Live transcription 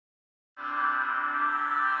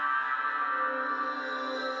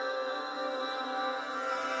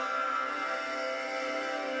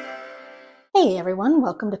Hey everyone,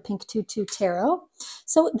 welcome to Pink Tutu Tarot.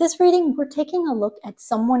 So this reading, we're taking a look at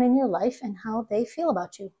someone in your life and how they feel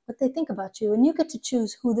about you, what they think about you, and you get to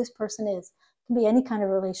choose who this person is. It can be any kind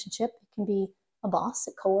of relationship. It can be a boss,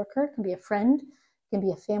 a coworker, it can be a friend, it can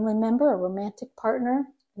be a family member, a romantic partner,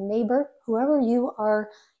 a neighbor, whoever you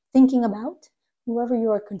are thinking about, whoever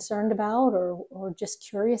you are concerned about or just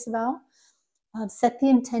curious about. Set the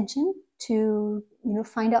intention to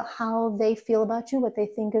find out how they feel about you, what they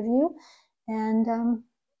think of you, and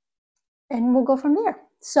we'll go from there.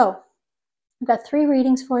 So I've got 3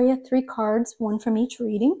 readings for you, 3 cards, one from each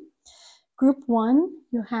reading. Group 1,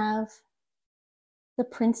 you have the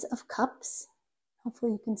Prince of Cups.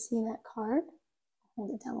 Hopefully you can see that card.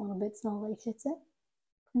 Hold it down a little bit so no light hits it.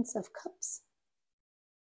 Prince of Cups.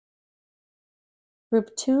 Group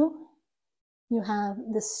 2, you have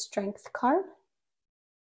the Strength card.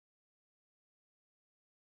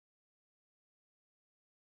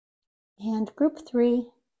 And group 3,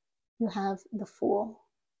 you have the Fool.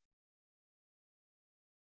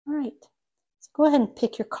 All right, so go ahead and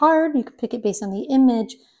pick your card. You can pick it based on the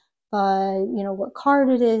image, what card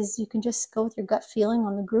it is. You can just go with your gut feeling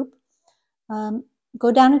on the group.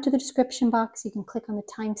 Go down into the description box. You can click on the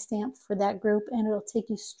timestamp for that group, and it'll take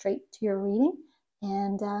you straight to your reading.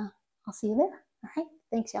 And I'll see you there. All right,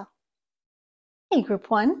 thanks, y'all. Hey,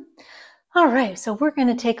 group 1. All right, so we're going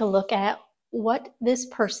to take a look at what this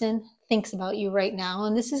person thinks about you right now.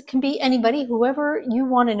 And this can be anybody, whoever you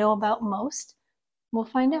want to know about most. We'll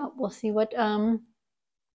find out. We'll see what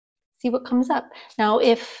comes up. Now,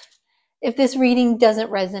 if this reading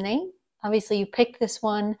doesn't resonate, obviously you picked this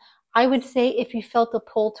one. I would say if you felt a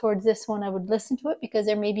pull towards this one, I would listen to it because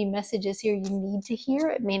there may be messages here you need to hear.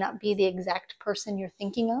 It may not be the exact person you're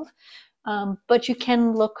thinking of, but you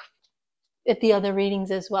can look at the other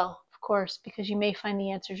readings as well, of course, because you may find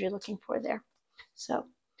the answers you're looking for there. So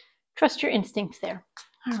trust your instincts there.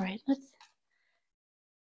 All right, let's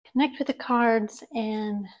connect with the cards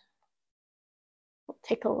and we'll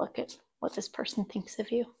take a look at what this person thinks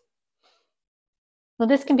of you. Well,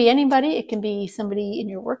 this can be anybody. It can be somebody in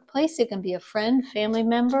your workplace. It can be a friend, family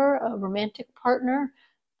member, a romantic partner,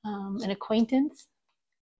 an acquaintance.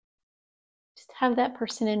 Just have that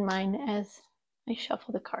person in mind as I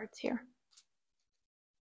shuffle the cards here.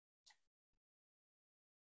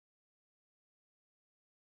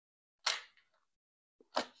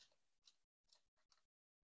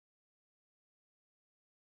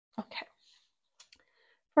 Okay.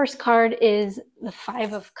 First card is the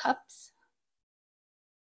 5 of Cups.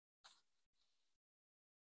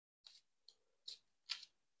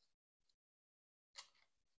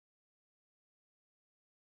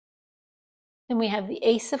 Then we have the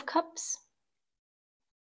Ace of Cups,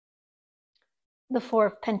 the 4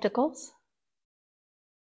 of Pentacles,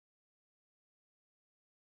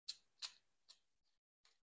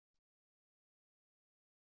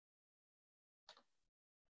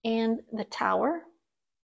 and the Tower.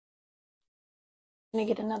 I'm going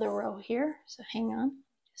to get another row here, so hang on.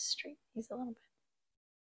 Just straighten these a little bit.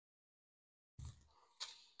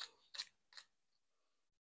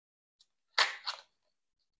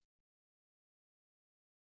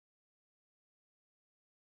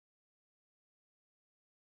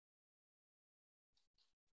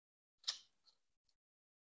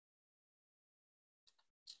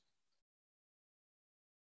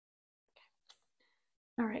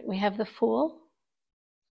 All right, we have the Fool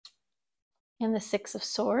and the 6 of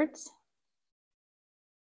Swords.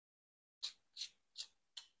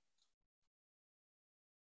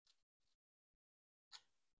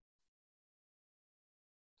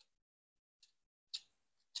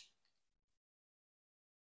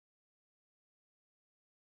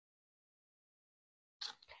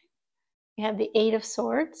 Okay. We have the 8 of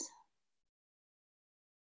Swords.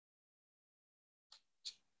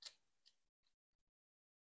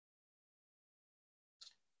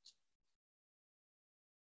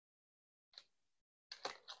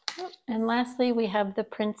 And lastly, we have the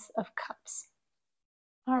Prince of Cups.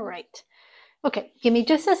 All right. Okay, give me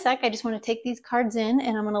just a sec. I just want to take these cards in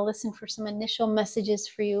and I'm going to listen for some initial messages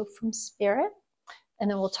for you from Spirit.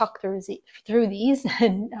 And then we'll talk through these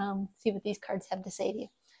and see what these cards have to say to you.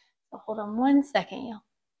 So hold on one second, y'all.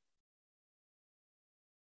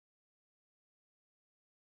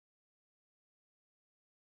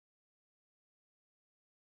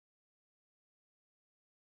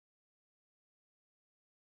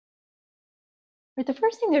 Right, the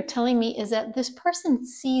first thing they're telling me is that this person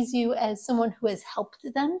sees you as someone who has helped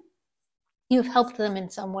them. You've helped them in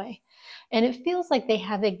some way. And it feels like they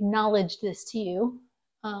have acknowledged this to you.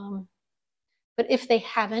 But if they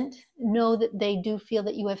haven't, know that they do feel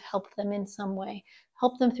that you have helped them in some way,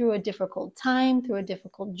 help them through a difficult time, through a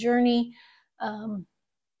difficult journey,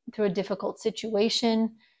 through a difficult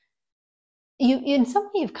situation. In some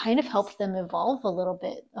way, you've kind of helped them evolve a little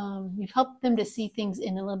bit. You've helped them to see things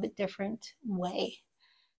in a little bit different way.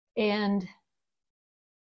 And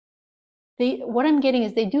what I'm getting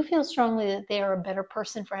is they do feel strongly that they are a better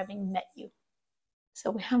person for having met you. So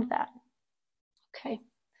we have that. Okay,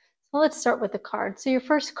 so let's start with the card. So your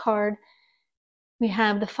first card, we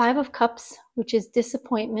have the Five of Cups, which is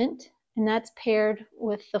disappointment, and that's paired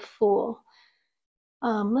with the Fool.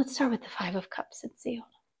 Let's start with the Five of Cups and see.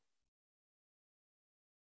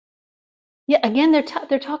 Yeah, again,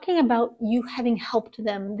 they're talking about you having helped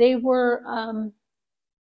them. They were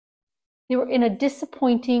in a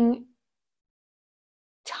disappointing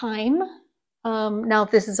time. Now,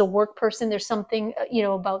 if this is a work person, there's something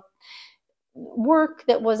about work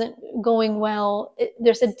that wasn't going well.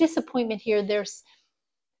 There's a disappointment here. There's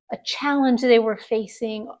a challenge they were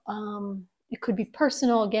facing. It could be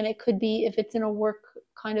personal. Again, it could be, if it's in a work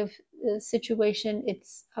kind of situation,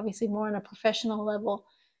 it's obviously more on a professional level.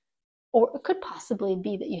 Or it could possibly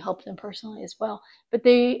be that you help them personally as well. But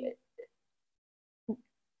they're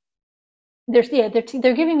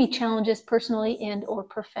giving me challenges personally and or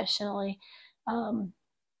professionally,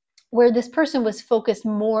 where this person was focused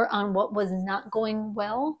more on what was not going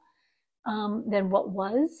well than what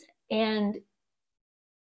was. And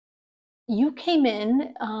you came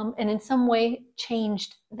in and in some way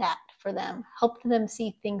changed that for them, helped them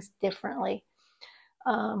see things differently.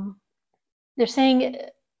 They're saying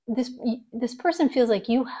this person feels like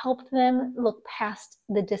you helped them look past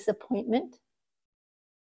the disappointment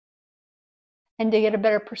and to get a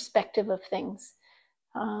better perspective of things.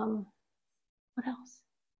 What else?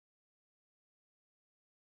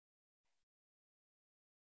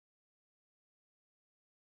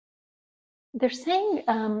 They're saying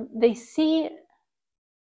they see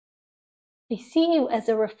you as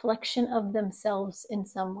a reflection of themselves in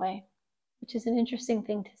some way, which is an interesting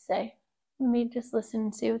thing to say. Let me just listen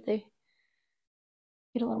and see what they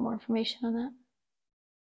get a little more information on that.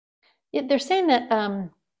 Yeah, they're saying that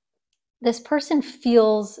this person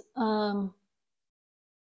feels a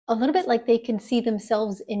little bit like they can see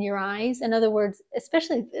themselves in your eyes. In other words,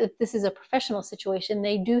 especially if this is a professional situation,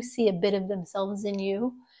 they do see a bit of themselves in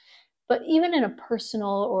you. But even in a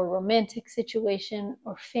personal or romantic situation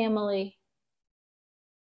or family,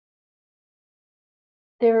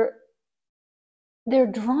 they're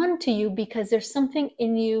drawn to you because there's something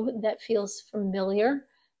in you that feels familiar,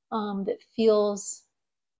 that feels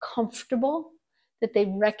comfortable, that they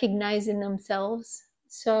recognize in themselves.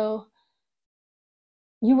 So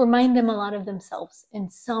you remind them a lot of themselves in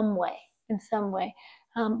some way.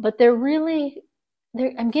 But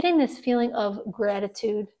I'm getting this feeling of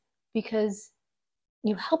gratitude because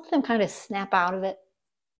you help them kind of snap out of it.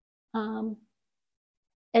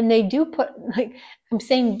 And they do put, like, I'm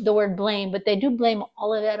saying the word blame, but they do blame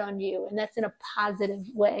all of that on you. And that's in a positive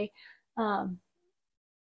way.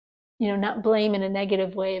 Not blame in a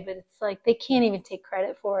negative way, but it's like they can't even take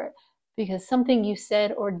credit for it because something you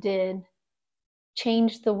said or did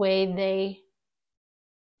changed the way they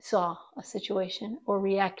saw a situation or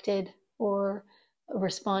reacted or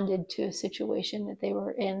responded to a situation that they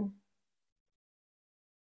were in.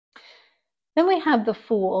 Then we have the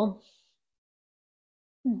Fool.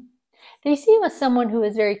 They see you as someone who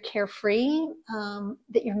is very carefree,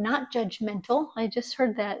 that you're not judgmental. I just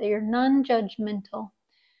heard that you're non-judgmental.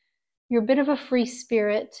 You're a bit of a free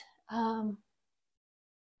spirit, and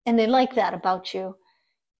they like that about you.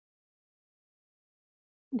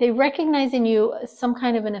 They recognize in you some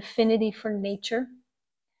kind of an affinity for nature,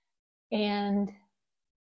 and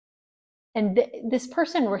this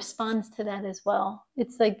person responds to that as well.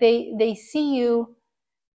 It's like they see you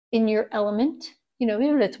in your element.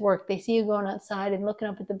 Even if it's work, they see you going outside and looking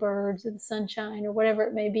up at the birds or the sunshine or whatever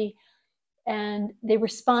it may be, and they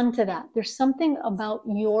respond to that. There's something about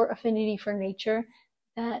your affinity for nature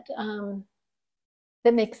that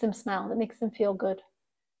that makes them smile, that makes them feel good.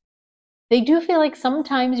 They do feel like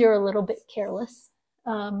sometimes you're a little bit careless,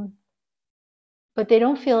 but they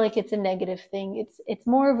don't feel like it's a negative thing. It's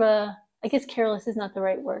more of a, I guess careless is not the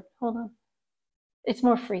right word. Hold on. It's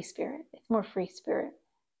more free spirit.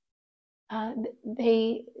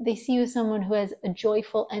 They see you as someone who has a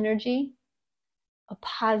joyful energy, a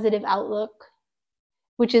positive outlook,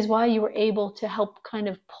 which is why you were able to help kind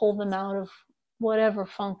of pull them out of whatever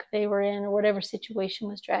funk they were in or whatever situation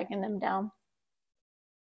was dragging them down.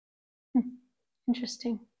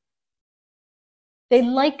 Interesting. They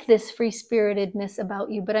like this free-spiritedness about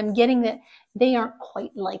you, but I'm getting that they aren't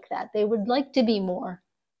quite like that. They would like to be more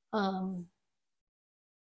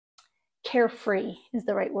carefree is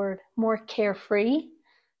the right word, more carefree,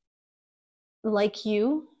 like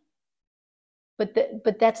you, but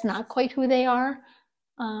that's not quite who they are.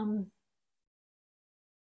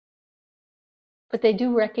 But they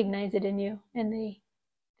do recognize it in you, and they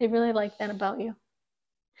really like that about you.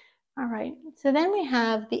 All right, so then we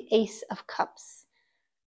have the Ace of Cups.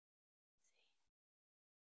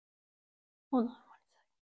 Hold on.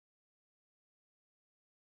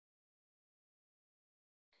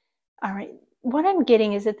 All right, what I'm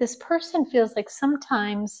getting is that this person feels like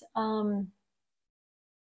sometimes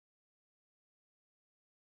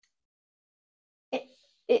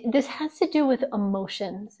this has to do with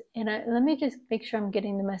emotions. And let me just make sure I'm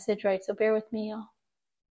getting the message right. So bear with me, y'all.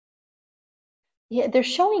 Yeah, they're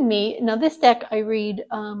showing me, now this deck I read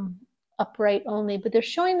upright only, but they're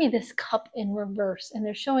showing me this cup in reverse, and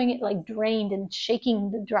they're showing it like drained and shaking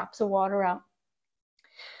the drops of water out.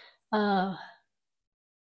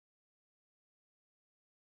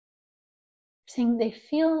 Saying they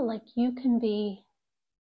feel like you can be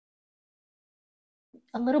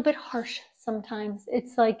a little bit harsh sometimes.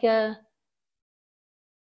 It's like the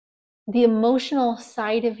emotional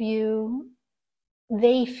side of you,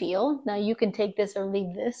 they feel, now you can take this or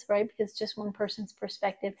leave this, right? Because it's just one person's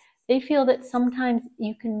perspective. They feel that sometimes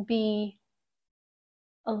you can be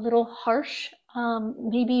a little harsh,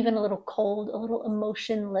 maybe even a little cold, a little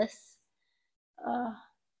emotionless.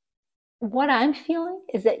 What I'm feeling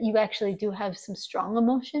is that you actually do have some strong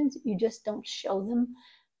emotions. You just don't show them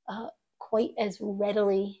quite as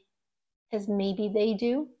readily as maybe they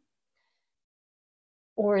do,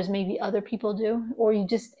 or as maybe other people do, or you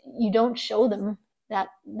don't show them that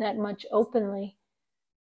much openly.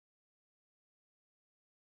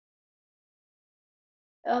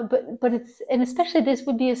 But it's, and especially this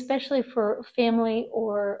would be especially for family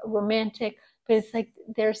or romantic, but it's like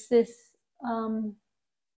there's this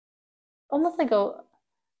almost like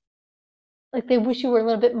they wish you were a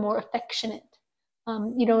little bit more affectionate.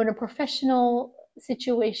 In a professional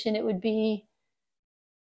situation, it would be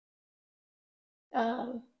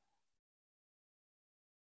a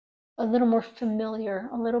little more familiar,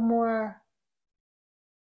 a little more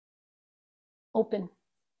open,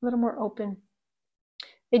 a little more open.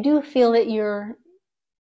 They do feel that you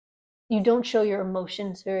don't show your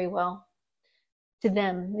emotions very well to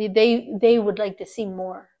them. They would like to see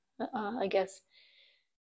more, I guess.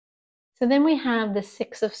 So then we have the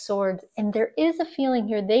Six of Swords, and there is a feeling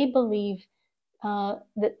here. They believe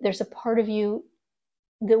that there's a part of you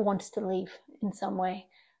that wants to leave in some way,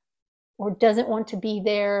 or doesn't want to be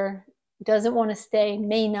there, doesn't want to stay,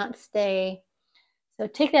 may not stay. So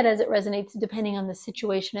take that as it resonates, depending on the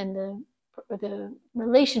situation and the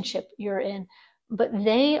relationship you're in. But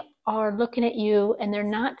they are looking at you, and they're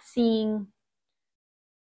not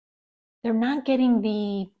getting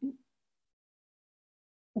the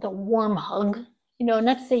warm hug.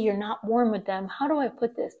 Not to say you're not warm with them. How do I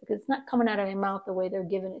put this? Because it's not coming out of my mouth the way they're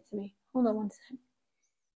giving it to me. Hold on one second.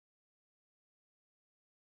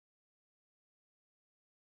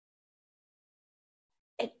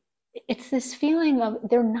 It's this feeling of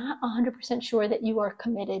they're not 100% sure that you are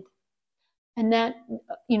committed. And that,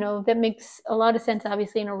 that makes a lot of sense,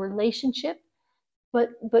 obviously, in a relationship,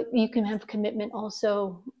 but you can have commitment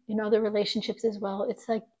also in other relationships as well. It's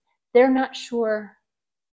like they're not sure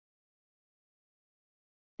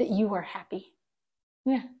that you are happy.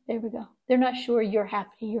 Yeah, there we go. They're not sure you're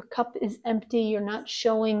happy. Your cup is empty. You're not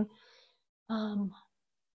showing, you're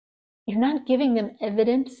not giving them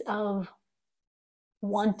evidence of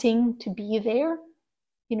wanting to be there,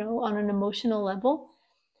 on an emotional level.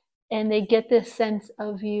 And they get this sense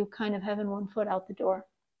of you kind of having one foot out the door.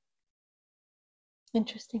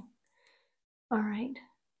 Interesting. All right.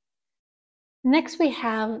 Next, we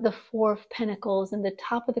have the Four of Pentacles, and the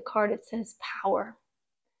top of the card, it says power.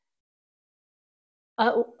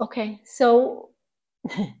 Okay, so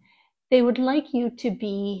they would like you to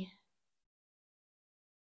be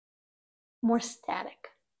more static.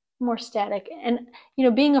 And,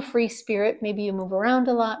 being a free spirit, maybe you move around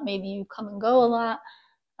a lot, maybe you come and go a lot.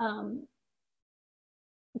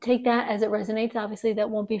 Take that as it resonates. Obviously, that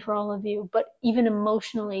won't be for all of you, but even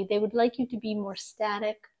emotionally, they would like you to be more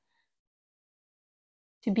static,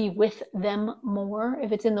 to be with them more.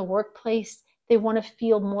 If it's in the workplace, they want to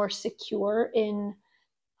feel more secure in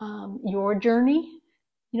your journey,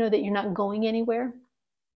 that you're not going anywhere.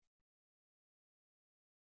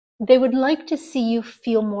 They would like to see you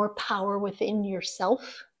feel more power within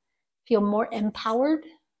yourself, feel more empowered.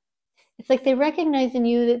 It's like they recognize in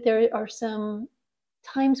you that there are some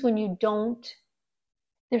times when you don't,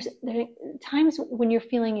 there are times when you're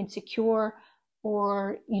feeling insecure,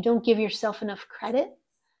 or you don't give yourself enough credit.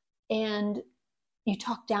 and you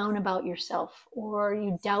talk down about yourself or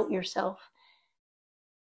you doubt yourself,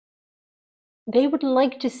 they would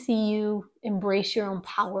like to see you embrace your own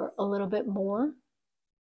power a little bit more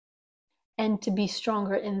and to be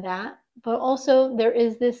stronger in that. But also, there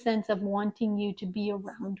is this sense of wanting you to be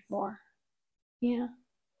around more. Yeah.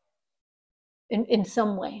 In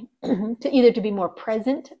some way, to either to be more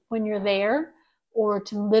present when you're there or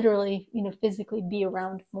to literally, physically be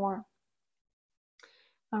around more.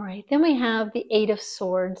 All right, then we have the Eight of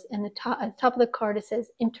Swords, and at the top of the card it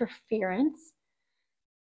says interference.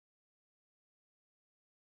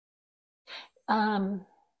 Oh,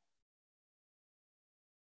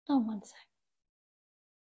 one sec.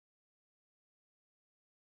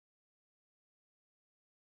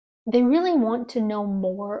 They really want to know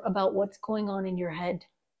more about what's going on in your head.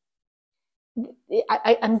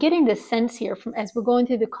 I'm getting this sense here from as we're going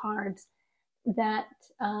through the cards that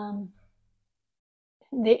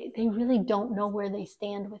they really don't know where they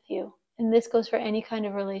stand with you. And this goes for any kind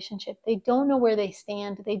of relationship. They don't know where they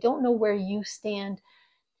stand. They don't know where you stand.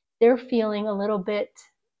 They're feeling a little bit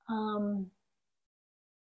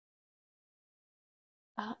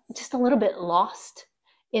just a little bit lost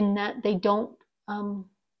in that they don't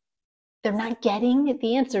they're not getting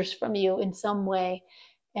the answers from you in some way,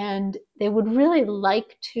 and they would really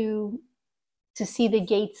like to see the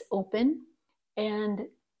gates open, and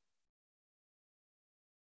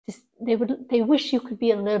they wish you could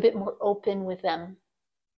be a little bit more open with them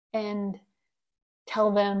and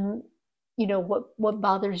tell them what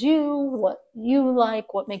bothers you, what you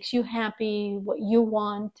like, what makes you happy, what you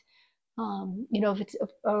want. If it's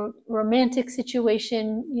a romantic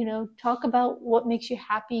situation, talk about what makes you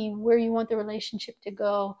happy, where you want the relationship to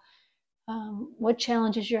go, what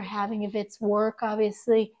challenges you're having. If it's work,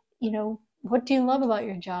 obviously, what do you love about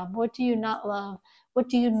your job? What do you not love? What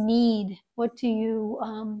do you need? What do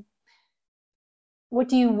you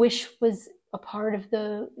wish was a part of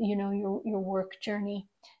the your work journey?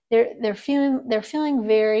 They're feeling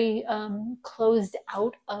very closed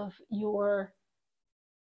out of your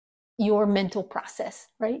mental process,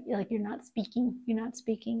 right? Like you're not speaking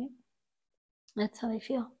it. That's how they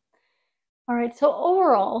feel. All right, so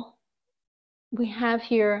overall, we have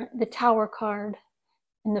here the Tower card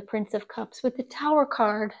and the Prince of Cups. With the Tower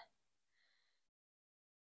card,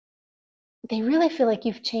 they really feel like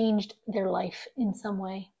you've changed their life in some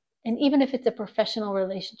way. And even if it's a professional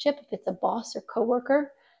relationship, if it's a boss or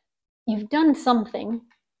coworker, you've done something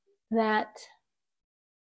that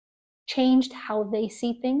changed how they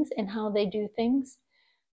see things and how they do things,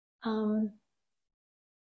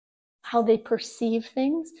 how they perceive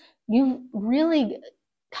things. You've really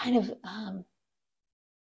kind of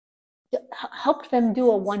helped them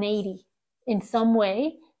do a 180 in some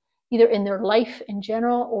way, either in their life in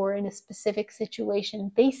general or in a specific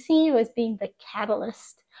situation. They see you as being the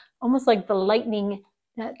catalyst, almost like the lightning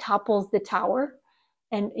that topples the tower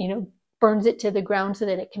and burns it to the ground so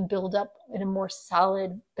that it can build up in a more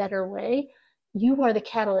solid, better way. You are the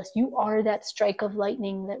catalyst. You are that strike of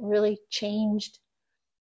lightning that really changed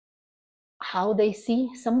how they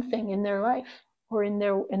see something in their life or in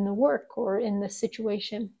the work or in the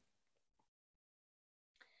situation.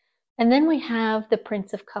 And then we have the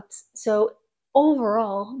Prince of Cups. So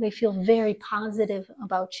overall, they feel very positive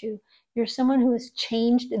about you. You're someone who has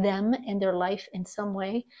changed them and their life in some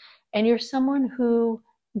way. And you're someone who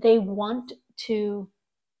they want to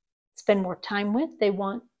spend more time with. They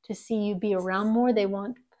want to see you be around more. They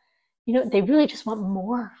want, they really just want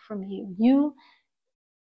more from you.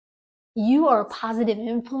 You are a positive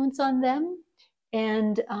influence on them.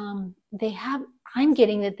 And I'm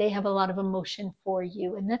getting that they have a lot of emotion for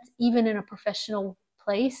you. And that's even in a professional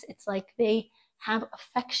place. It's like they have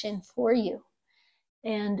affection for you.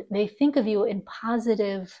 And they think of you in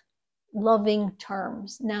positive, loving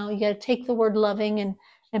terms. Now, you got to take the word loving and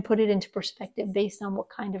put it into perspective based on what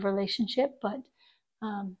kind of relationship. But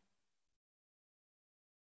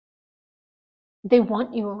they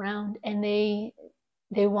want you around, and they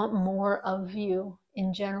want more of you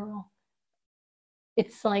in general.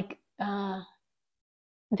 It's like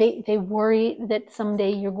they worry that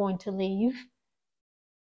someday you're going to leave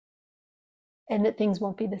and that things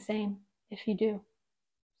won't be the same if you do.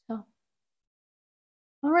 So,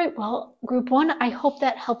 all right, well, group one, I hope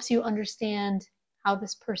that helps you understand how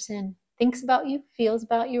this person thinks about you, feels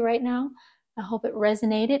about you right now. I hope it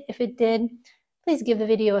resonated. If it did, please give the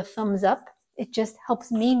video a thumbs up. It just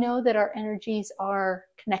helps me know that our energies are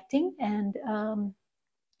connecting, and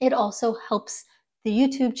it also helps the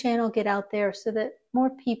YouTube channel get out there so that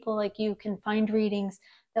more people like you can find readings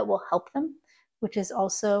that will help them, which is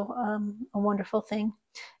also a wonderful thing.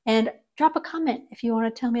 And drop a comment if you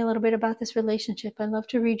want to tell me a little bit about this relationship. I love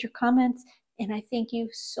to read your comments, and I thank you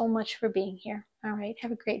so much for being here. All right,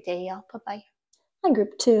 have a great day, y'all. Bye-bye. Hi,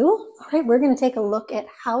 group 2. All right, we're going to take a look at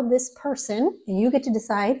how this person, and you get to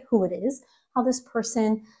decide who it is, how this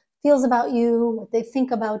person feels about you, what they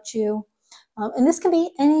think about you. And this can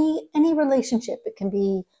be any relationship. It can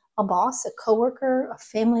be a boss, a coworker, a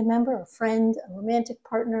family member, a friend, a romantic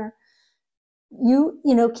partner. You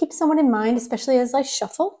know, keep someone in mind, especially as I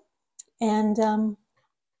shuffle, and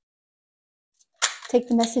take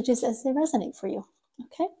the messages as they resonate for you.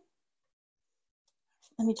 Okay?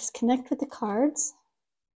 Let me just connect with the cards,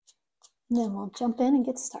 and then we'll jump in and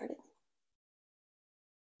get started.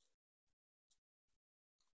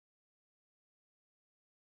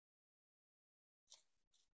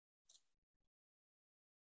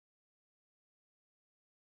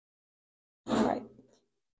 All right.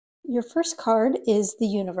 Your first card is the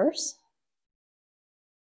universe.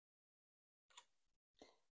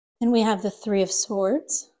 Then we have the Three of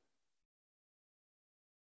Swords.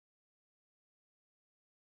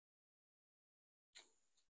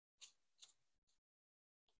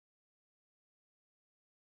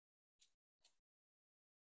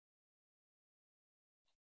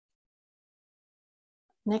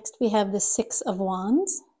 Next, we have the Six of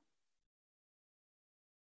Wands.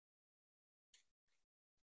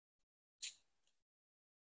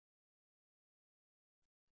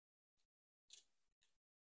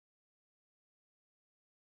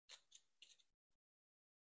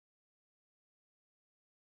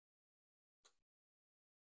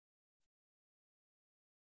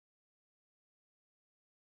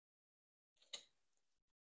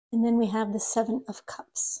 And then we have the Seven of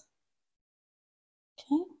Cups.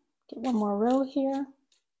 Okay, get one more row here.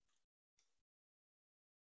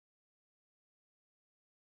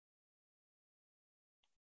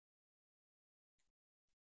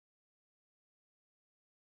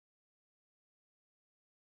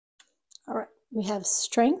 All right, we have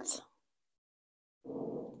Strength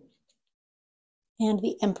and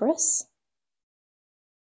the Empress.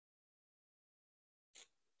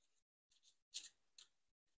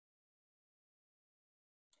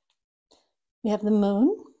 We have the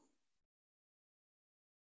Moon.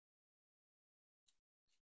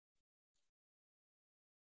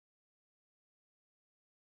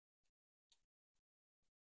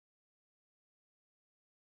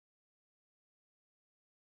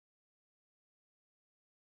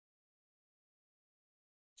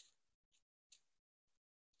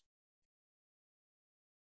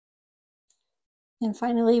 And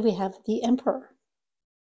finally, we have the Emperor.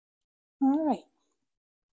 All right.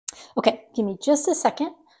 Okay, give me just a second.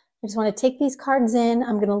 I just want to take these cards in.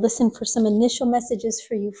 I'm going to listen for some initial messages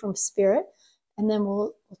for you from Spirit, and then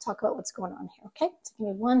we'll talk about what's going on here, okay? So give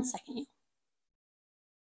me 1 second.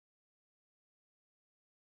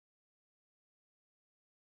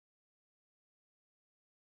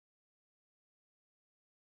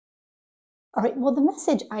 All right, well, the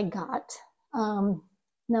message I got,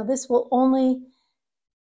 now this will only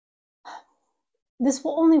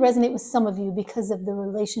resonate with some of you because of the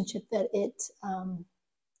relationship that it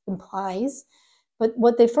implies. But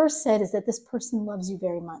what they first said is that this person loves you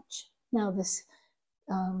very much. Now, this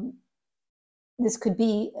could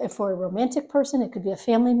be for a romantic person. It could be a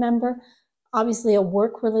family member. Obviously, a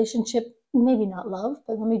work relationship, maybe not love,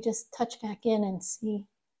 but let me just touch back in and see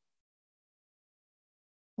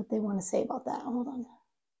what they want to say about that. Hold on.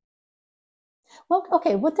 Well,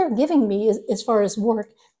 okay, what they're giving me is, as far as work,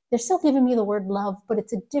 they're still giving me the word love, but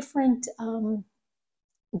it's a different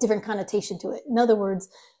connotation to it. In other words,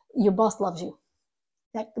 your boss loves you,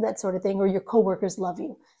 that sort of thing, or your coworkers love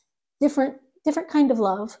you. Different kind of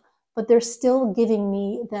love, but they're still giving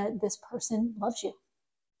me that this person loves you.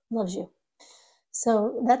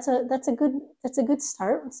 So that's a good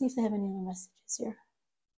start. Let's see if they have any other messages here.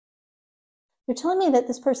 They're telling me that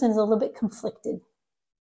this person is a little bit conflicted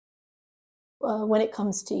when it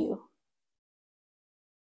comes to you.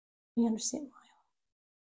 You understand why?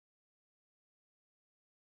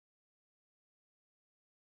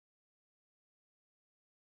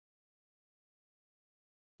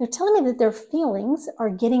 They're telling me that their feelings are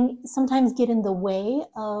sometimes get in the way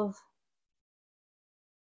of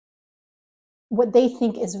what they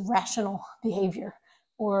think is rational behavior,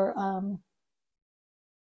 or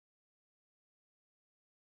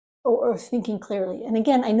thinking clearly. And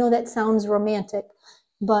again, I know that sounds romantic,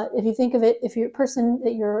 but if you think of it, if your person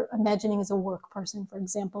that you're imagining is a work person, for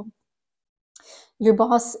example, your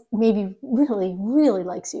boss maybe really, really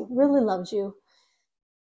likes you, really loves you.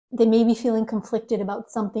 They may be feeling conflicted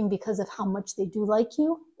about something because of how much they do like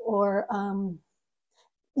you, or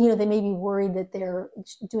they may be worried that they're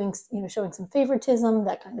doing, showing some favoritism,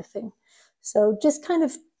 that kind of thing. So just kind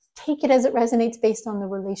of take it as it resonates based on the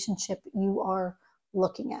relationship you are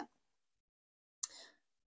looking at.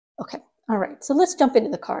 Okay, all right, so let's jump into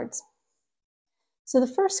the cards. So the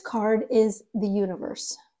first card is the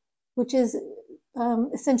universe, which is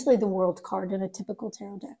essentially the world card in a typical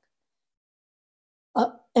tarot deck.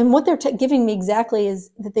 And what they're giving me exactly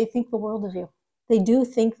is that they think the world of you. They do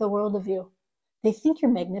think the world of you. They think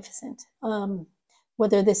you're magnificent.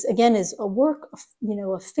 Whether this, again, is a work,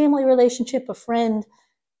 a family relationship, a friend,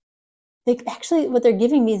 they actually, what they're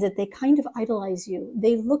giving me is that they kind of idolize you.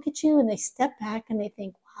 They look at you and they step back and they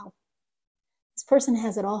think, wow, this person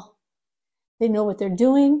has it all. They know what they're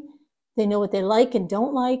doing. They know what they like and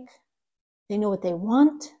don't like. They know what they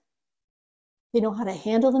want. They know how to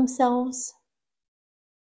handle themselves.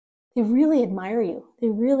 They really admire you. They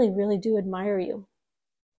really, really do admire you.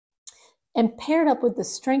 And paired up with the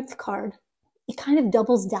strength card, it kind of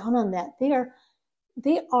doubles down on that. They are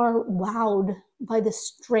wowed by the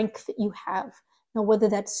strength that you have. Now, whether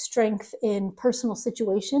that's strength in personal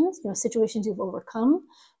situations, situations you've overcome,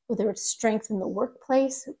 whether it's strength in the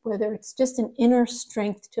workplace, whether it's just an inner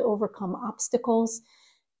strength to overcome obstacles,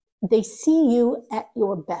 they see you at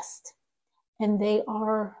your best, and they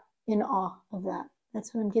are in awe of that.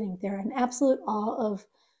 That's what I'm getting. They're in absolute awe of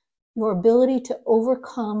your ability to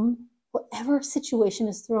overcome whatever situation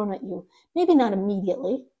is thrown at you. Maybe not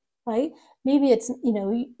immediately, right? Maybe it's,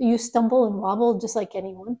 you stumble and wobble just like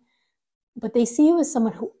anyone, but they see you as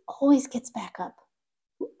someone who always gets back up,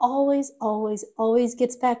 who always, always, always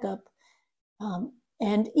gets back up.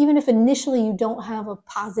 And even if initially you don't have a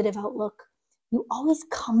positive outlook, you always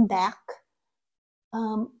come back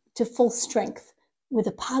to full strength with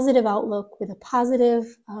a positive outlook, with a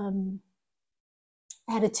positive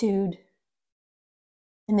attitude.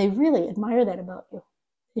 And they really admire that about you.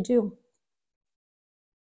 They do.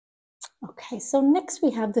 Okay, so next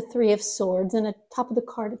we have the Three of Swords, and at the top of the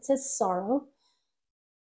card it says sorrow.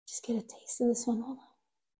 Just get a taste of this one. Hold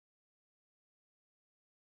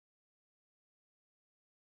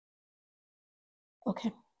on.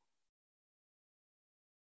 Okay.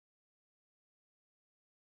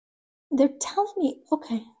 They're telling me,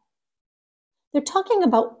 okay. They're talking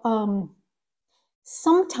about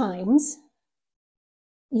sometimes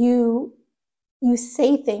you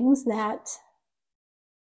say things that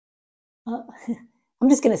I'm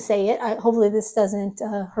just going to say it. Hopefully this doesn't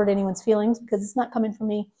hurt anyone's feelings because it's not coming from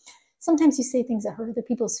me. Sometimes you say things that hurt other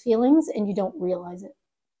people's feelings and you don't realize it.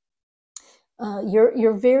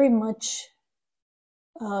 You're very much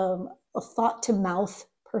a thought to mouth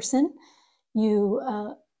person.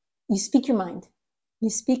 You speak your mind. You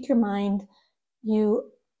speak your mind.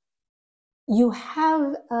 You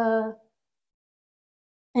have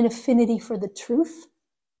an affinity for the truth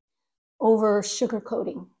over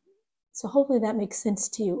sugarcoating. So hopefully that makes sense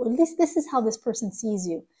to you. Or at least this is how this person sees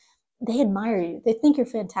you. They admire you. They think you're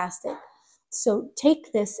fantastic. So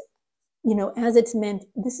take this, as it's meant.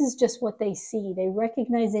 This is just what they see. They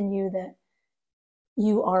recognize in you that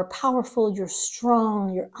you are powerful, you're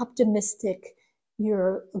strong, you're optimistic,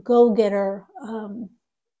 you're a go-getter,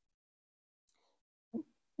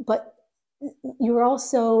 but you're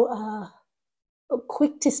also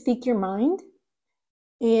quick to speak your mind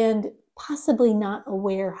and possibly not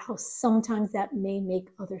aware how sometimes that may make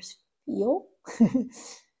others feel.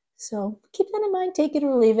 So keep that in mind, take it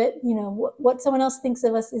or leave it. What someone else thinks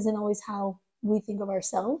of us isn't always how we think of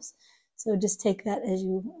ourselves. So just take that as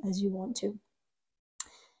you want to.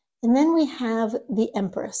 And then we have the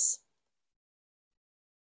Empress.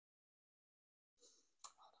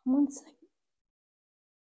 One second.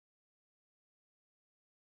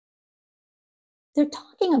 They're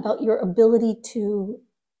talking about your ability to,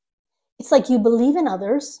 it's like you believe in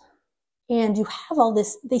others and you have all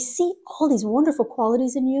this, they see all these wonderful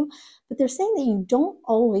qualities in you, but they're saying that you don't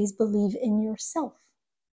always believe in yourself.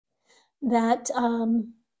 That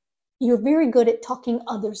you're very good at talking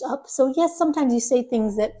others up. So yes, sometimes you say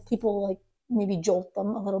things that people like maybe jolt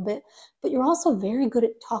them a little bit, but you're also very good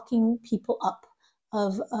at talking people up,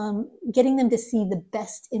 of getting them to see the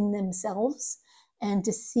best in themselves and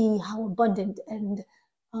to see how abundant and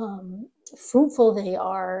fruitful they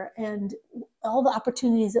are and all the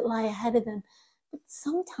opportunities that lie ahead of them. But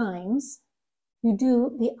sometimes you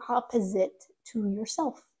do the opposite to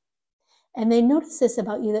yourself. And they notice this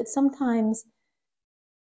about you, that sometimes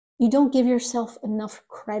you don't give yourself enough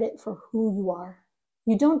credit for who you are.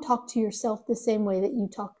 You don't talk to yourself the same way that you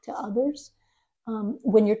talk to others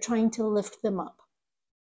when you're trying to lift them up.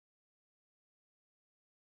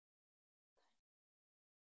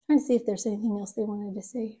 I'm trying to see if there's anything else they wanted to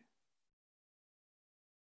say.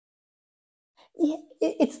 Yeah,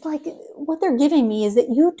 it's like what they're giving me is that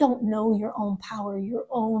you don't know your own power, your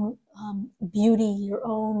own beauty, your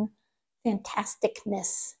own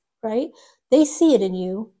fantasticness, right? They see it in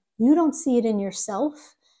you. You don't see it in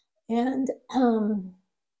yourself. And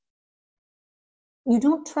you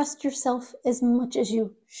don't trust yourself as much as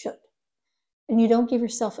you should. And you don't give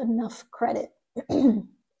yourself enough credit. And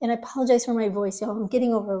I apologize for my voice, y'all. I'm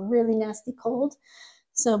getting over a really nasty cold.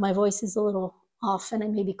 So my voice is a little off and I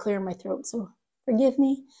may be clearing my throat. So forgive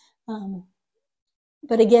me.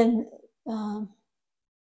 But again, um,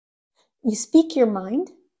 you speak your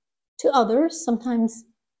mind to others, sometimes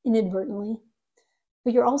inadvertently,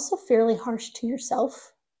 but you're also fairly harsh to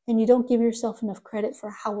yourself and you don't give yourself enough credit for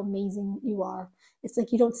how amazing you are. It's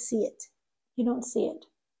like you don't see it. You don't see it.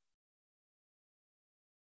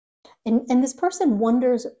 And this person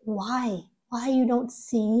wonders why you don't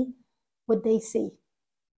see what they see.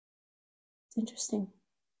 It's interesting.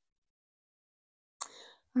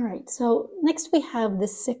 All right, so next we have the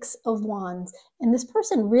Six of Wands, and this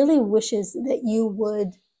person really wishes that you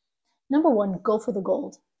would, number one, go for the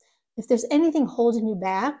gold. If there's anything holding you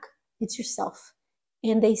back, it's yourself.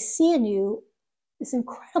 And they see in you this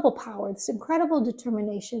incredible power, this incredible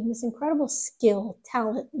determination, this incredible skill,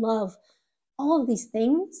 talent, love, all of these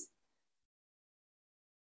things.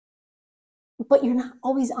 But you're not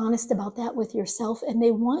always honest about that with yourself. And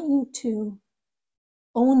they want you to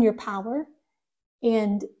own your power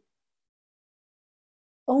and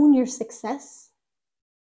own your success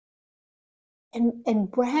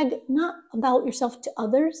and brag not about yourself to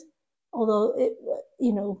others, although it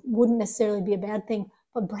wouldn't necessarily be a bad thing,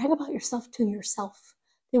 but brag about yourself to yourself.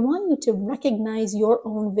 They want you to recognize your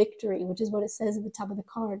own victory, which is what it says at the top of the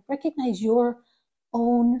card. Recognize your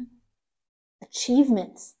own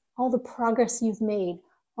achievements, all the progress you've made,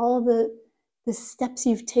 all the steps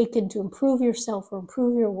you've taken to improve yourself or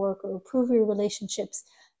improve your work or improve your relationships,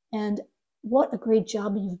 and what a great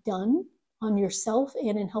job you've done on yourself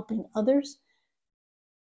and in helping others.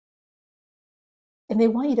 And they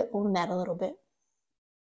want you to own that a little bit.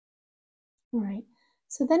 All right.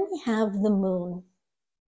 So then we have the moon.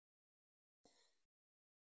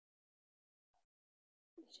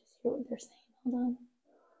 Let me just hear what they're saying. Hold on.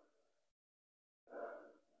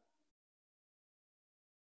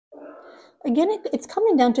 Again, it's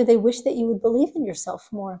coming down to they wish that you would believe in yourself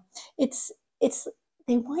more. It's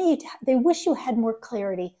they want you to, they wish you had more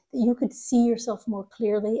clarity, that you could see yourself more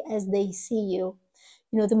clearly as they see you.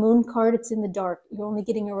 You know, the moon card, it's in the dark. You're only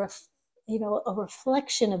getting a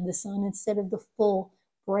reflection of the sun instead of the full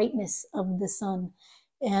brightness of the sun.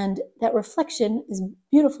 And that reflection, as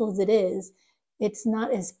beautiful as it is, it's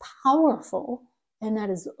not as powerful and not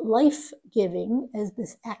as life-giving as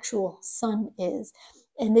this actual sun is.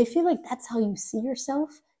 And they feel like that's how you see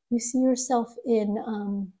yourself. You see yourself in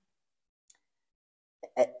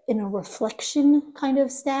a reflection kind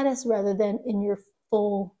of status rather than in your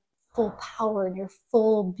full power and your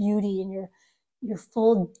full beauty and your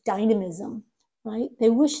full dynamism, right? They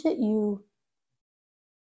wish that you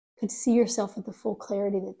could see yourself with the full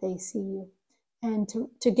clarity that they see you, and to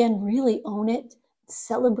again really own it,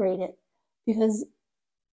 celebrate it, because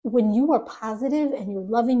when you are positive and you're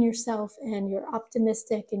loving yourself and you're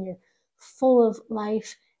optimistic and you're full of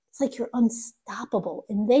life, it's like you're unstoppable.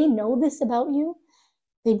 And they know this about you.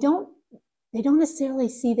 They don't necessarily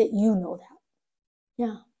see that you know that.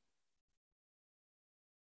 Yeah.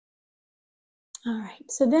 All right.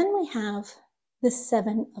 So then we have the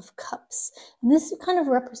Seven of Cups. And this kind of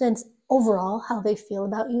represents overall how they feel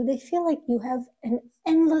about you. They feel like you have an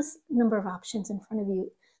endless number of options in front of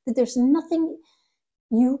you, that there's nothing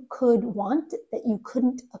you could want that you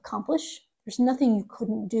couldn't accomplish. There's nothing you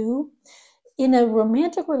couldn't do. In a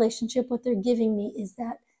romantic relationship, what they're giving me is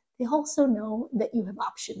that they also know that you have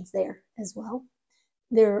options there as well.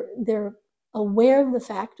 They're aware of the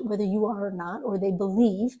fact, whether you are or not, or they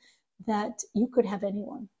believe that you could have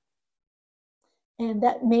anyone. And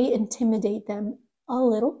that may intimidate them a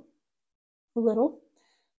little.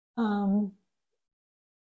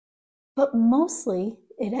 But mostly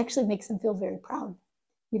it actually makes them feel very proud.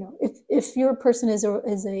 You know, if your person is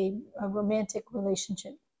a romantic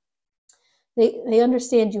relationship, they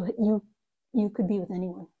understand you could be with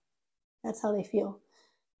anyone. That's how they feel.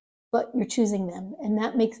 But you're choosing them, and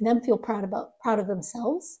that makes them feel proud of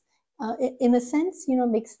themselves. In a sense, you know,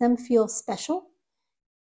 makes them feel special.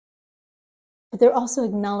 But they're also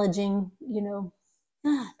acknowledging, you know,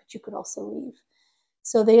 but you could also leave.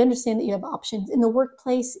 So they understand that you have options. In the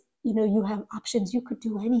workplace, you know, you have options. You could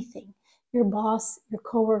do anything. Your boss, your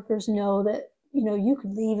coworkers know that, you know, you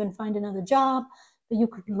could leave and find another job, but you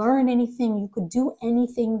could learn anything. You could do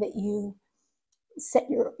anything that you set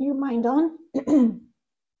your mind on.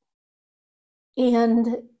 And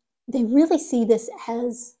they really see this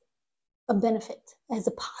as a benefit, as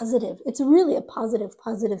a positive. It's really a positive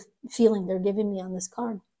feeling they're giving me on this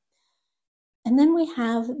card. And then we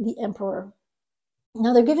have the Emperor.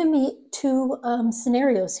 Now they're giving me two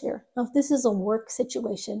scenarios here. Now, if this is a work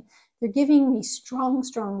situation, they're giving me strong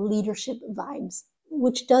leadership vibes,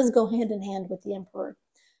 which does go hand in hand with the Emperor,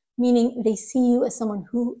 meaning they see you as someone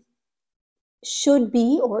who should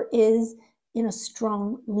be or is in a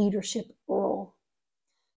strong leadership role.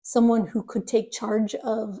 Someone who could take charge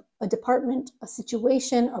of a department, a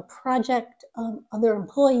situation, a project, other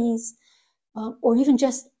employees, or even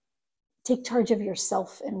just take charge of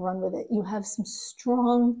yourself and run with it. You have some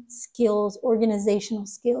strong skills, organizational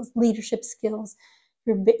skills, leadership skills.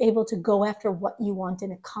 You're able to go after what you want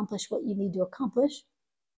and accomplish what you need to accomplish.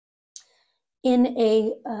 In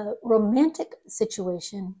a romantic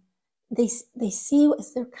situation, they see you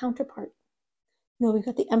as their counterpart. You know, we've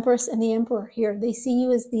got the Empress and the Emperor here. They see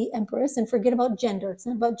you as the Empress, and forget about gender. It's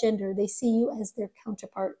not about gender. They see you as their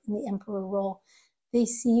counterpart in the Emperor role. They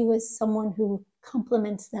see you as someone who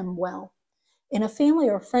complements them well. In a family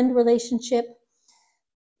or friend relationship,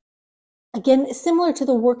 again, similar to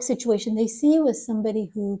the work situation, they see you as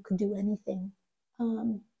somebody who could do anything,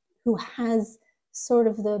 who has sort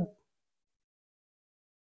of the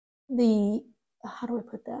how do I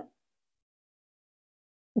put that?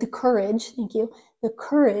 The courage, thank you, the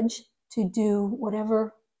courage to do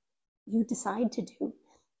whatever you decide to do.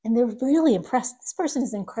 And they're really impressed. This person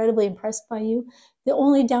is incredibly impressed by you. The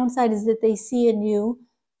only downside is that they see in you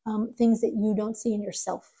things that you don't see in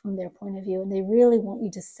yourself from their point of view. And they really want you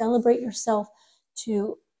to celebrate yourself,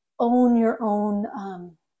 to own your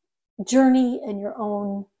own journey and your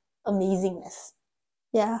own amazingness.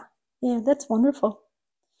 Yeah, that's wonderful.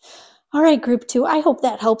 All right, group 2, I hope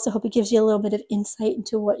that helps. I hope it gives you a little bit of insight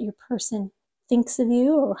into what your person thinks of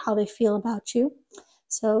you or how they feel about you.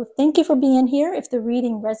 So thank you for being here. If the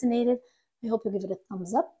reading resonated, I hope you'll give it a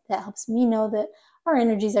thumbs up. That helps me know that our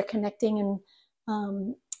energies are connecting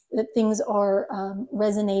and that things are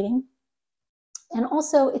resonating. And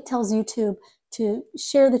also it tells YouTube to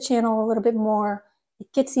share the channel a little bit more.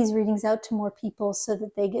 It gets these readings out to more people so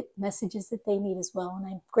that they get messages that they need as well.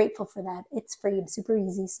 And I'm grateful for that. It's free and super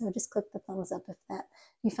easy. So just click the thumbs up if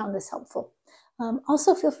you found this helpful.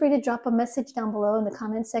 Also, feel free to drop a message down below in the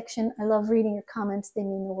comment section. I love reading your comments. They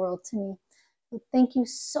mean the world to me. So thank you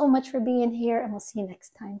so much for being here, and we'll see you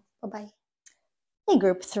next time. Bye-bye. Hey,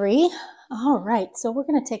 group 3. All right. So we're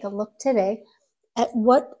going to take a look today at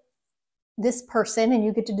what this person, and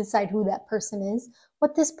you get to decide who that person is,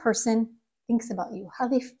 what this person thinks about you, how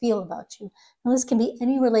they feel about you. Now, this can be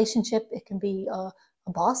any relationship. It can be a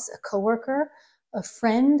boss, a coworker, a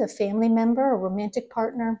friend, a family member, a romantic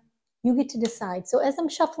partner. You get to decide. So as I'm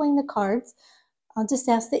shuffling the cards, I'll just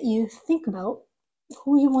ask that you think about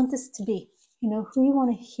who you want this to be, you know, who you want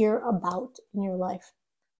to hear about in your life.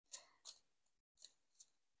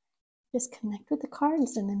 Just connect with the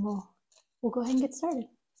cards, and then we'll go ahead and get started.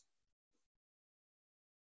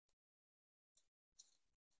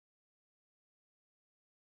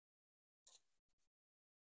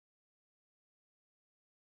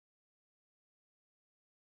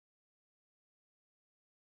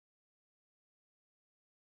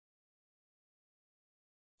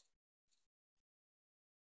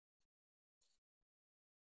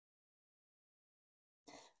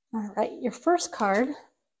 All right, your first card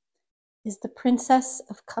is the Princess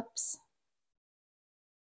of Cups.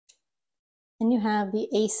 And you have the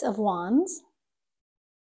Ace of Wands.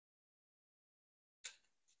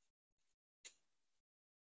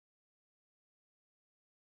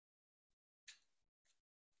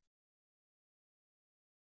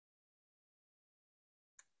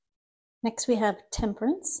 Next we have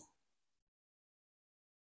Temperance.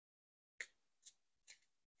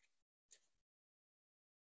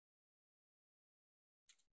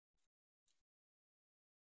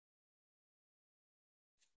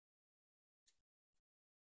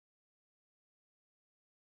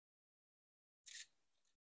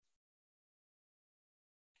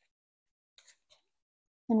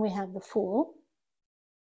 And we have the Fool.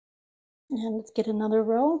 And let's get another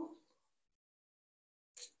row.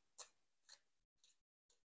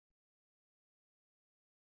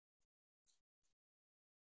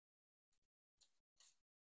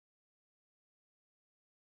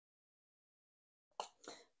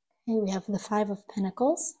 Okay, we have the Five of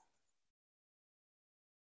Pentacles.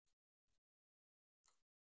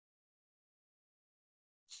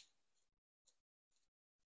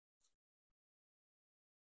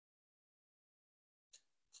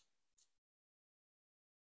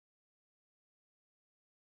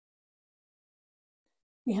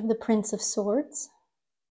 We have the Prince of Swords.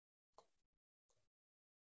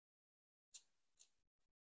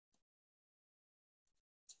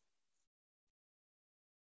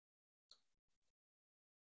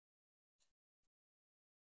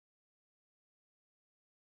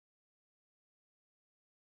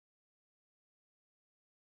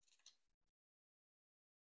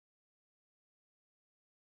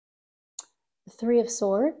 The Three of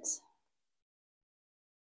Swords.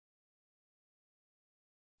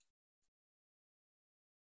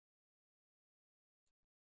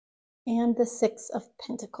 And the Six of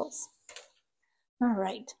Pentacles. All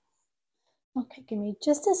right. Okay, give me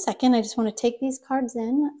just a second. I just want to take these cards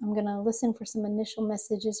in. I'm going to listen for some initial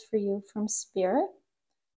messages for you from Spirit,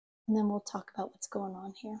 and then we'll talk about what's going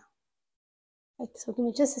on here. Right, so give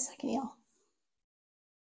me just a second, y'all.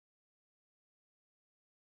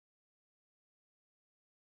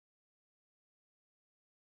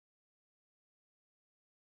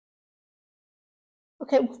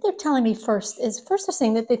 Okay, what they're telling me first they're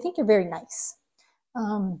saying that they think you're very nice.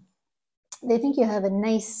 They think you have a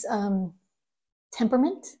nice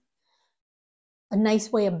temperament, a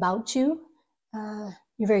nice way about you.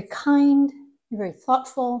 You're very kind, you're very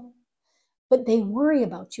thoughtful, but they worry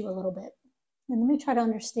about you a little bit. And let me try to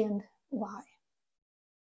understand why.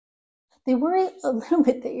 They worry a little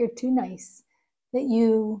bit that you're too nice, that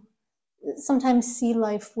you sometimes see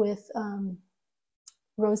life with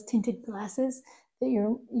rose-tinted glasses, that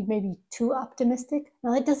you may be too optimistic.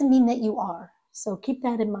 Now, that doesn't mean that you are, so keep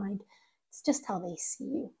that in mind. It's just how they see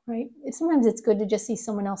you, right? Sometimes it's good to just see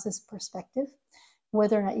someone else's perspective.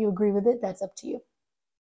 Whether or not you agree with it, that's up to you.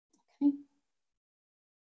 Okay.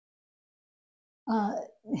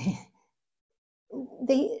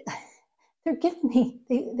 They're giving me,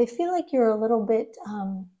 they feel like you're a little bit,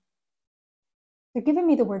 they're giving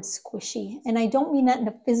me the word squishy, and I don't mean that in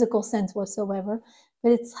a physical sense whatsoever,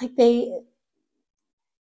 but it's like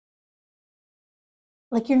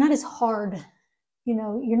like you're not as hard,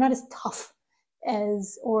 you're not as tough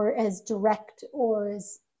or as direct or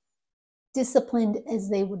as disciplined as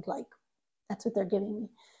they would like. That's what they're giving me.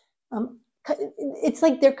 It's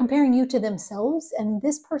like they're comparing you to themselves, and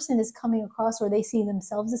this person is coming across, or they see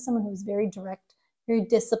themselves as someone who's very direct, very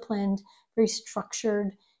disciplined, very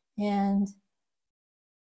structured, and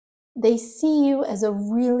they see you as a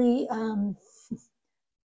really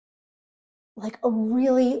like a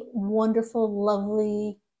really wonderful,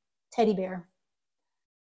 lovely teddy bear,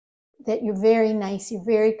 that you're very nice, you're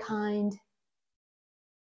very kind,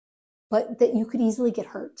 but that you could easily get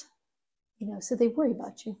hurt, so they worry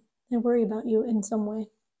about you. They worry about you in some way.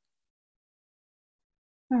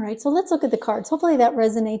 All right, so let's look at the cards. Hopefully that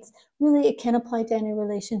resonates. Really, it can apply to any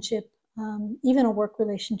relationship, even a work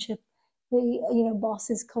relationship.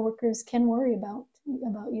 Bosses, coworkers can worry about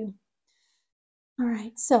you. All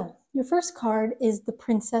right, so your first card is the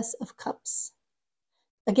Princess of Cups.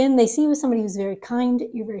 Again, they see you as somebody who's very kind,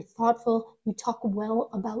 you're very thoughtful, you talk well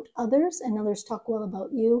about others, and others talk well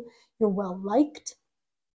about you. You're well liked.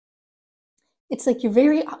 It's like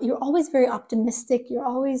you're always very optimistic, you're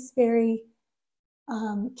always very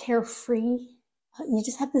carefree. You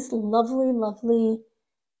just have this lovely, lovely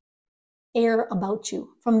air about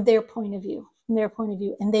you from their point of view.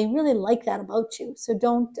 And they really like that about you. So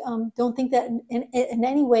don't think that in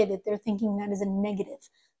any way that they're thinking that is a negative,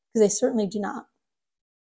 because they certainly do not.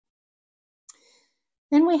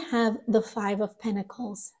 Then we have the Five of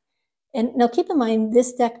Pentacles. And now keep in mind,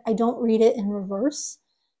 this deck, I don't read it in reverse.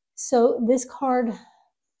 So this card,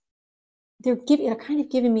 they're kind of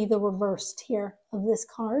giving me the reversed here of this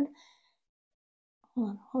card. Hold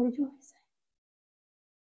on, what did you say?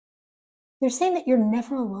 They're saying that you're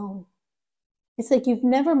never alone. It's like you've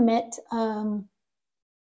never met,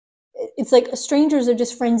 it's like strangers are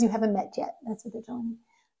just friends you haven't met yet. That's what they're telling me.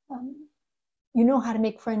 You know how to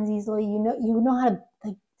make friends easily. You know how to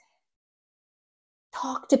like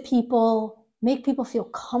talk to people, make people feel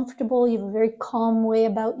comfortable. You have a very calm way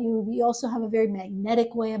about you. You also have a very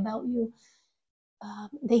magnetic way about you.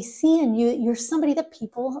 They see in you, you're somebody that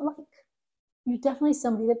people like. You're definitely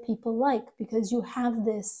somebody that people like, because you have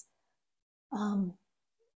this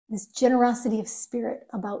this generosity of spirit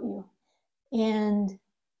about you. And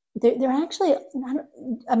they're actually,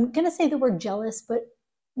 I'm going to say the word jealous, but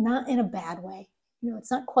not in a bad way.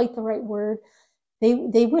 It's not quite the right word.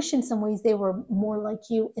 They wish in some ways they were more like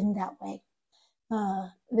you in that way,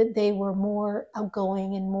 that they were more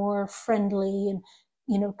outgoing and more friendly and,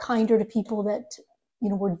 kinder to people that,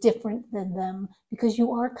 were different than them, because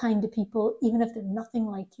you are kind to people, even if they're nothing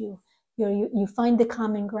like you. You find the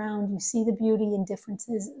common ground, you see the beauty in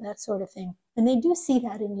differences, that sort of thing. And they do see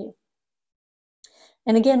that in you.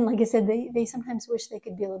 And again, like I said, they sometimes wish they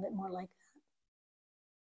could be a little bit more like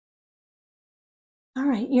that. All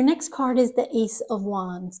right, your next card is the Ace of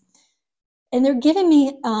Wands. And they're giving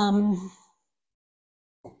me,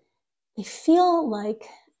 they feel like,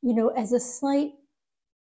 as a slight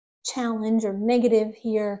challenge or negative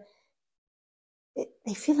here,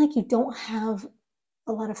 they feel like you don't have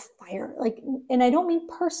a lot of fire. Like, and I don't mean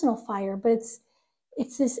personal fire, but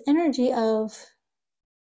it's this energy of,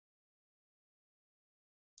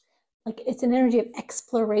 like, it's an energy of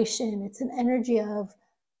exploration. It's an energy of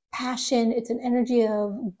passion. It's an energy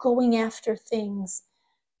of going after things.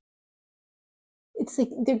 It's like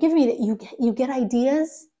they're giving me that you get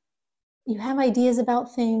ideas, you have ideas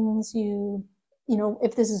about things.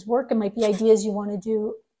 If this is work, it might be ideas you want to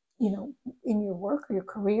do, in your work or your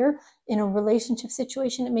career. In a relationship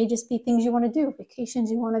situation, it may just be things you want to do,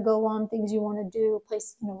 vacations you want to go on, things you want to do,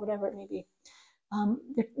 place, whatever it may be.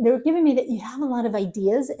 They're giving me that you have a lot of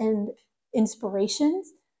ideas and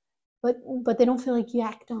inspirations, but they don't feel like you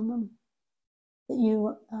act on them. That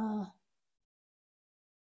you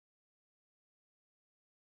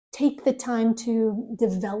take the time to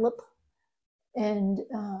develop and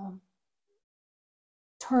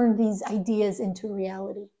turn these ideas into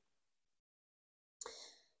reality.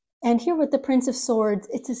 And here with the Prince of Swords,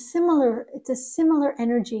 it's a similar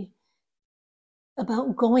energy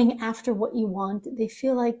about going after what you want. They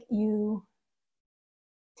feel like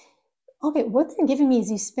what they're giving me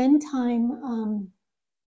is you spend time,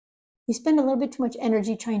 you spend a little bit too much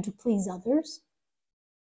energy trying to please others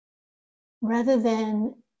rather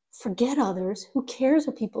than forget others. Who cares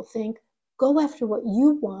what people think? Go after what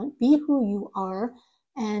you want, be who you are,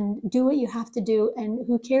 and do what you have to do. And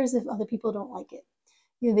who cares if other people don't like it?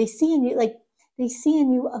 They see in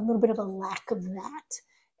you a little bit of a lack of that.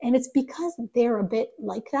 And it's because they're a bit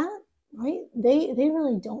like that, right? They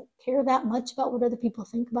really don't care that much about what other people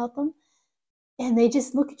think about them. And they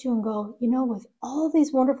just look at you and go, with all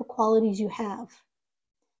these wonderful qualities you have,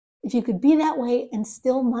 if you could be that way and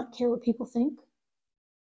still not care what people think,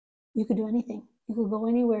 you could do anything. You could go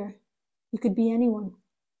anywhere. You could be anyone.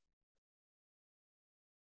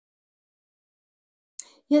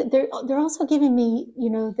 Yeah, they're also giving me,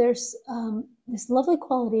 there's this lovely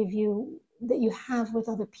quality of you that you have with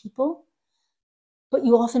other people, but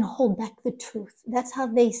you often hold back the truth. That's how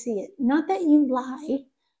they see it. Not that you lie,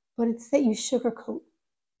 but it's that you sugarcoat.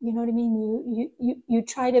 You know what I mean? You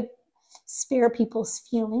try to spare people's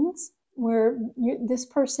feelings, where this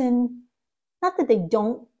person, not that they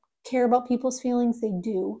don't care about people's feelings, they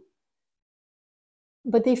do,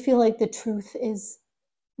 but they feel like the truth is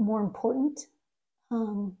more important.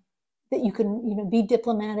 That you can, be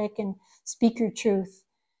diplomatic and speak your truth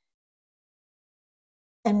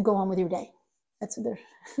and go on with your day. That's what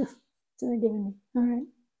they're giving me. All right.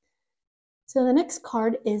 So the next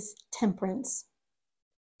card is Temperance.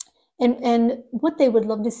 And what they would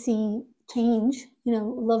love to see change,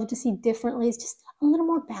 love to see differently, is just a little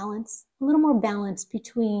more balance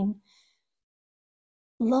between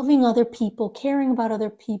loving other people, caring about other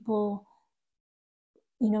people.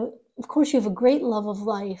 Of course, you have a great love of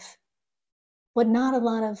life, but not a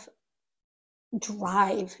lot of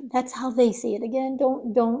drive. That's how they see it. Again,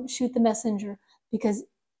 don't shoot the messenger, because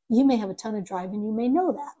you may have a ton of drive and you may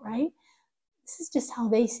know that, right? This is just how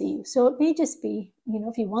they see you. So it may just be,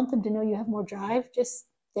 if you want them to know you have more drive, just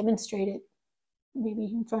demonstrate it maybe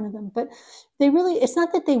in front of them. But it's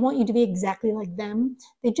not that they want you to be exactly like them.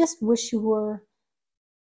 They just wish you were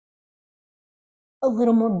a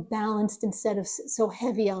little more balanced instead of so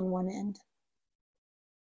heavy on one end.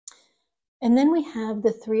 And then we have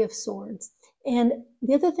the Three of Swords. And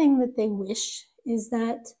the other thing that they wish is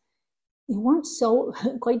that you weren't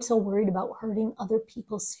quite so worried about hurting other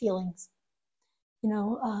people's feelings.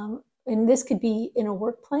 And this could be in a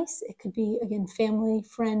workplace. It could be, again, family,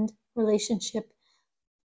 friend, relationship.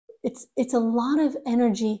 It's a lot of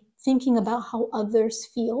energy thinking about how others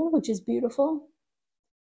feel, which is beautiful.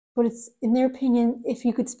 But it's, in their opinion, if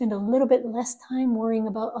you could spend a little bit less time worrying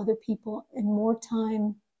about other people and more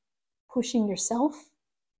time pushing yourself,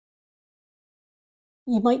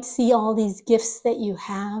 you might see all these gifts that you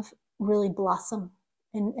have really blossom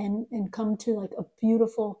and come to like a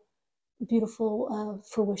beautiful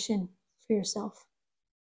fruition for yourself.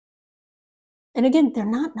 And again, they're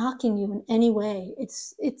not knocking you in any way.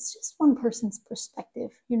 It's just one person's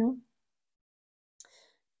perspective, All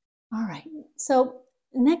right. So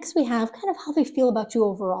next we have kind of how they feel about you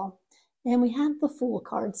overall. And we have the Fool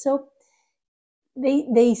card. So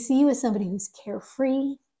they see you as somebody who's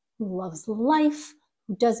carefree, who loves life,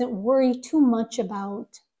 who doesn't worry too much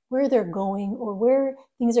about where they're going or where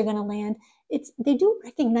things are going to land. they do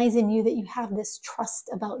recognize in you that you have this trust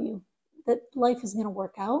about you, that life is going to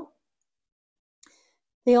work out.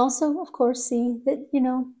 They also, of course, see that,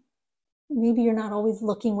 maybe you're not always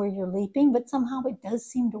looking where you're leaping, but somehow it does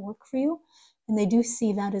seem to work for you. And they do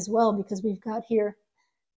see that as well, because we've got here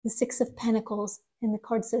the Six of Pentacles and the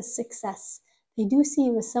card says success. They do see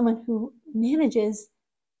you as someone who manages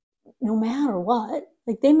no matter what.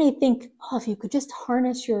 Like they may think, oh, if you could just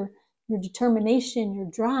harness your determination, your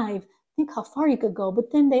drive, think how far you could go.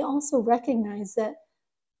 But then they also recognize that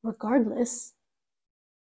regardless,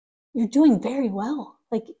 you're doing very well.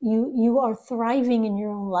 Like you are thriving in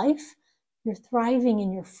your own life. You're thriving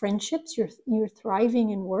in your friendships. You're thriving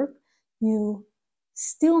in work. You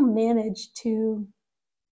still manage to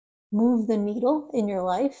move the needle in your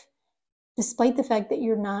life, despite the fact that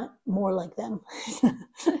you're not more like them.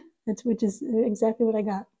 Which is exactly what I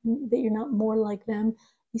got. That you're not more like them.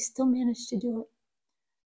 You still manage to do it.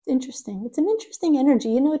 It's interesting. It's an interesting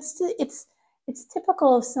energy. It's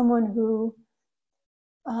typical of someone who,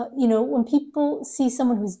 when people see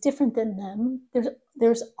someone who's different than them,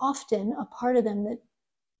 there's often a part of them that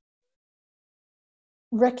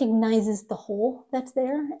recognizes the whole that's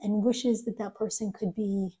there and wishes that that person could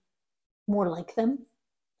be more like them.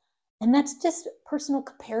 And that's just personal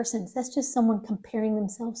comparisons. That's just someone comparing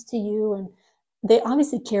themselves to you, and they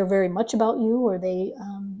obviously care very much about you, or they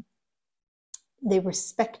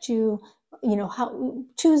respect you. How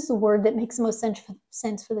choose the word that makes the most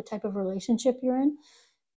sense for the type of relationship you're in.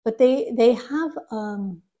 But they have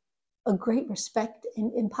a great respect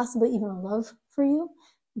and possibly even a love for you,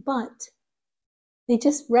 but they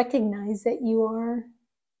just recognize that you are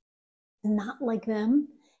not like them.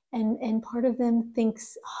 And part of them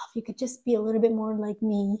thinks, oh, if you could just be a little bit more like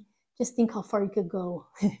me, just think how far you could go.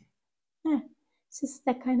 It's just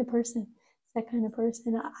that kind of person. It's that kind of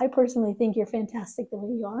person. I personally think you're fantastic the way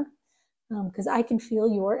you are, because I can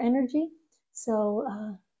feel your energy. So,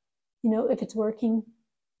 if it's working,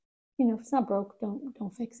 if it's not broke,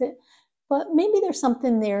 don't fix it. But maybe there's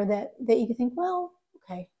something there that you can think, well,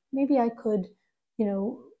 okay, maybe I could,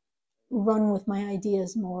 run with my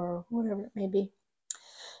ideas more, or whatever it may be.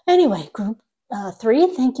 Anyway, group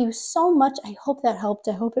 3, thank you so much. I hope that helped.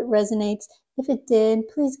 I hope it resonates. If it did,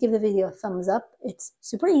 please give the video a thumbs up. It's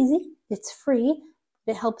super easy. It's free.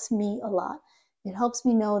 It helps me a lot. It helps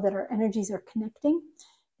me know that our energies are connecting.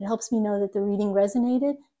 It helps me know that the reading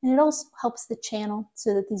resonated. And it also helps the channel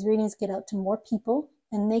so that these readings get out to more people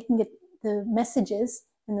and they can get the messages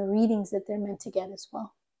and the readings that they're meant to get as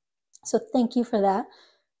well. So thank you for that.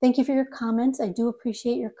 Thank you for your comments. I do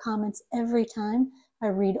appreciate your comments every time. I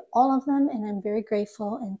read all of them and I'm very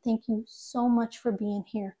grateful. And thank you so much for being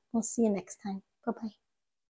here. We'll see you next time. Bye-bye.